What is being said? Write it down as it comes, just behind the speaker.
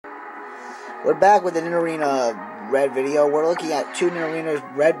We're back with the Nidoran red video. We're looking at two Nidorans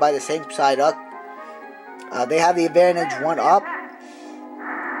red by the same side up. They have the advantage one up.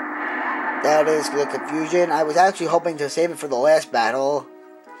 That is the confusion. I was actually hoping to save it for the last battle.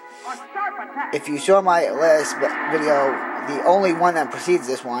 If you saw my last video, the only one that precedes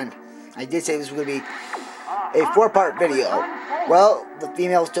this one, I did say this was going to be a 4-part video. Well, the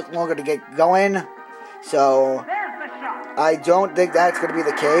females took longer to get going, so I don't think that's going to be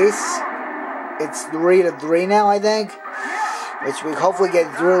the case. It's 3-3 now, I think, which we hopefully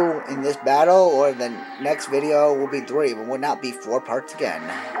get through in this battle, or the next video will be 3, but will not be 4 parts again.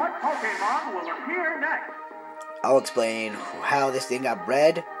 What Pokemon will appear next? I'll explain how this thing got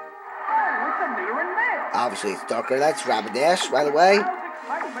bred. Oh, it's a Nidoran male. Obviously, it's darker. That's Rapidash, by the way.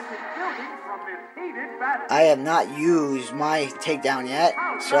 Excitement is building from this heated battle. I have not used my takedown yet,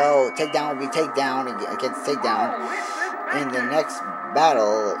 so takedown will be takedown against takedown in the next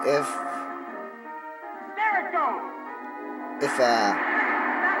battle if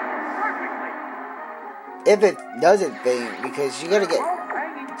it doesn't think, because you gotta think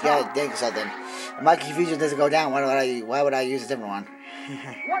of something. If my confusion doesn't go down, why would I use a different one?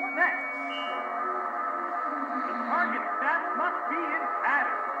 What next? The target stats must be in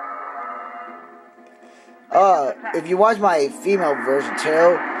pattern. If you watch my female version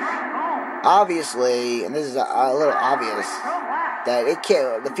too, obviously, and this is a little obvious, that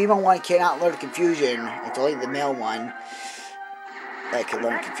the female one cannot learn confusion. It's only the male one that can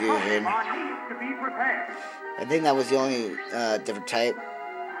learn confusion. I think that was the only different type.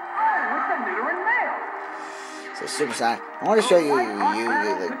 So Supersonic. I want to show you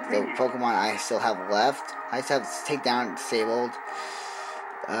the Pokemon I still have left. I still have Takedown disabled.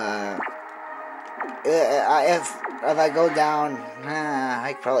 If I go down,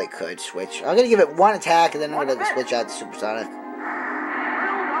 I probably could switch. I'm gonna give it one attack and then I'm gonna switch out to Supersonic.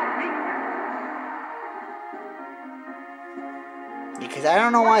 Because I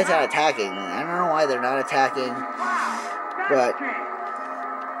don't know why it's not attacking. I don't know why they're not attacking. But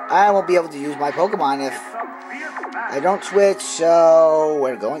I won't be able to use my Pokemon if I don't switch, so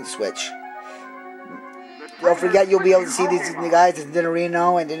we're going to switch. Don't forget, you'll be able to see these guys as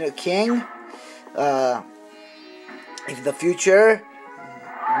Nidorino and Nidoking. In the future,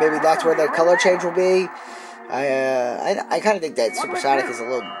 maybe that's where their color change will be. I kind of think that Supersonic is a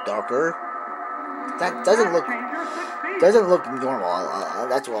little darker. That doesn't look normal.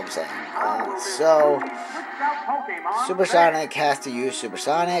 That's what I'm saying. So Supersonic has to use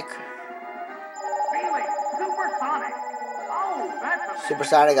Supersonic.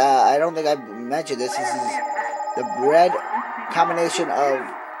 Supersonic. I don't think I mentioned this. This is the bred combination of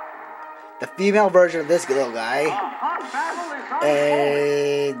the female version of this little guy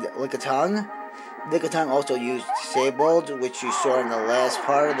and Lickitung. Lickitung also used Disabled, which you saw in the last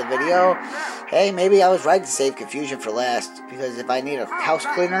part of the video. Hey, maybe I was right to save Confusion for last, because if I need a house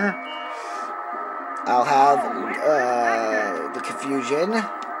cleaner, I'll have the Confusion.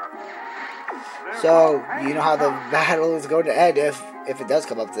 So, you know how the battle is going to end if it does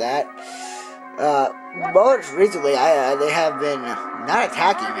come up to that. Most recently, they have been not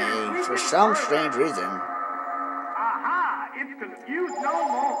attacking me for some strange reason.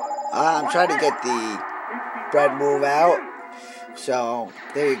 I'm trying to get the bread move out. So,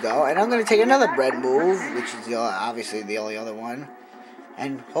 there you go. And I'm going to take another bread move, which is obviously the only other one.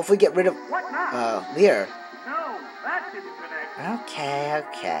 And hopefully get rid of Lear. Okay.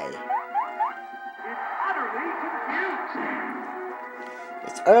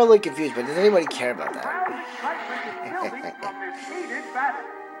 It's utterly confused, but does anybody care about that?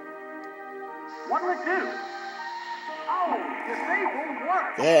 What will it do? Oh, disable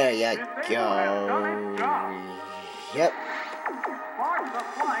work. There you go. Yep.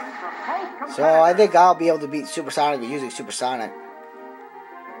 So I think I'll be able to beat Supersonic with using Supersonic.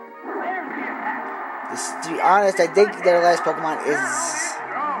 To be honest, I think their last Pokemon is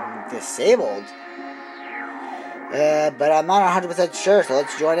disabled. But I'm not 100% sure, so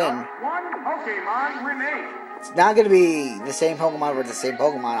let's join in. It's not going to be the same Pokemon with the same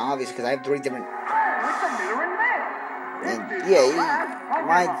Pokemon, obviously, because I have 3 different. And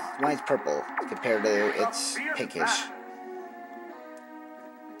yeah, mine's purple compared to its pinkish.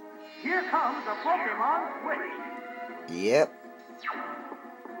 Here comes the Pokemon switch. Yep.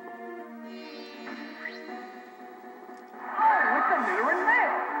 Oh, it's a Nidoran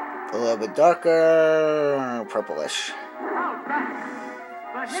male. A little bit darker, purplish.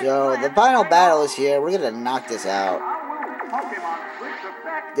 So the final battle is here. We're gonna knock this out.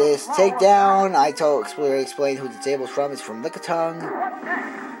 This takedown, I explained who the table's from. It's from Lickitung.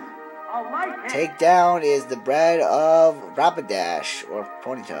 Takedown is the bread of Rapidash or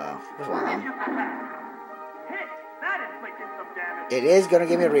Ponyta. Which one of them? Hit. That inflicted some damage. It is going to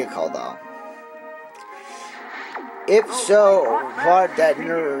give me a recall though. If so, part that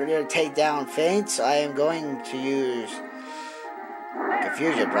near takedown faints, I am going to use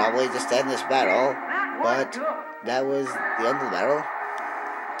Confusion probably just to end this battle. But that was the end of the battle.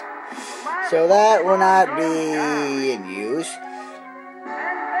 So that will not be in use.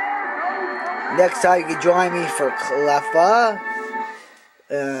 Next time you can join me for Cleffa.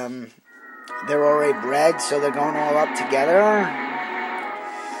 They're already bred, so they're going all up together.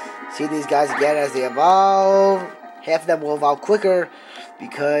 See these guys again as they evolve. Half of them will evolve quicker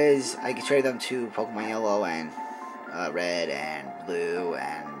because I can trade them to Pokemon Yellow and Red and Blue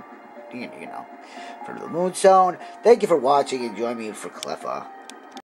and, you know, for the Moonstone. Thank you for watching and join me for Cleffa.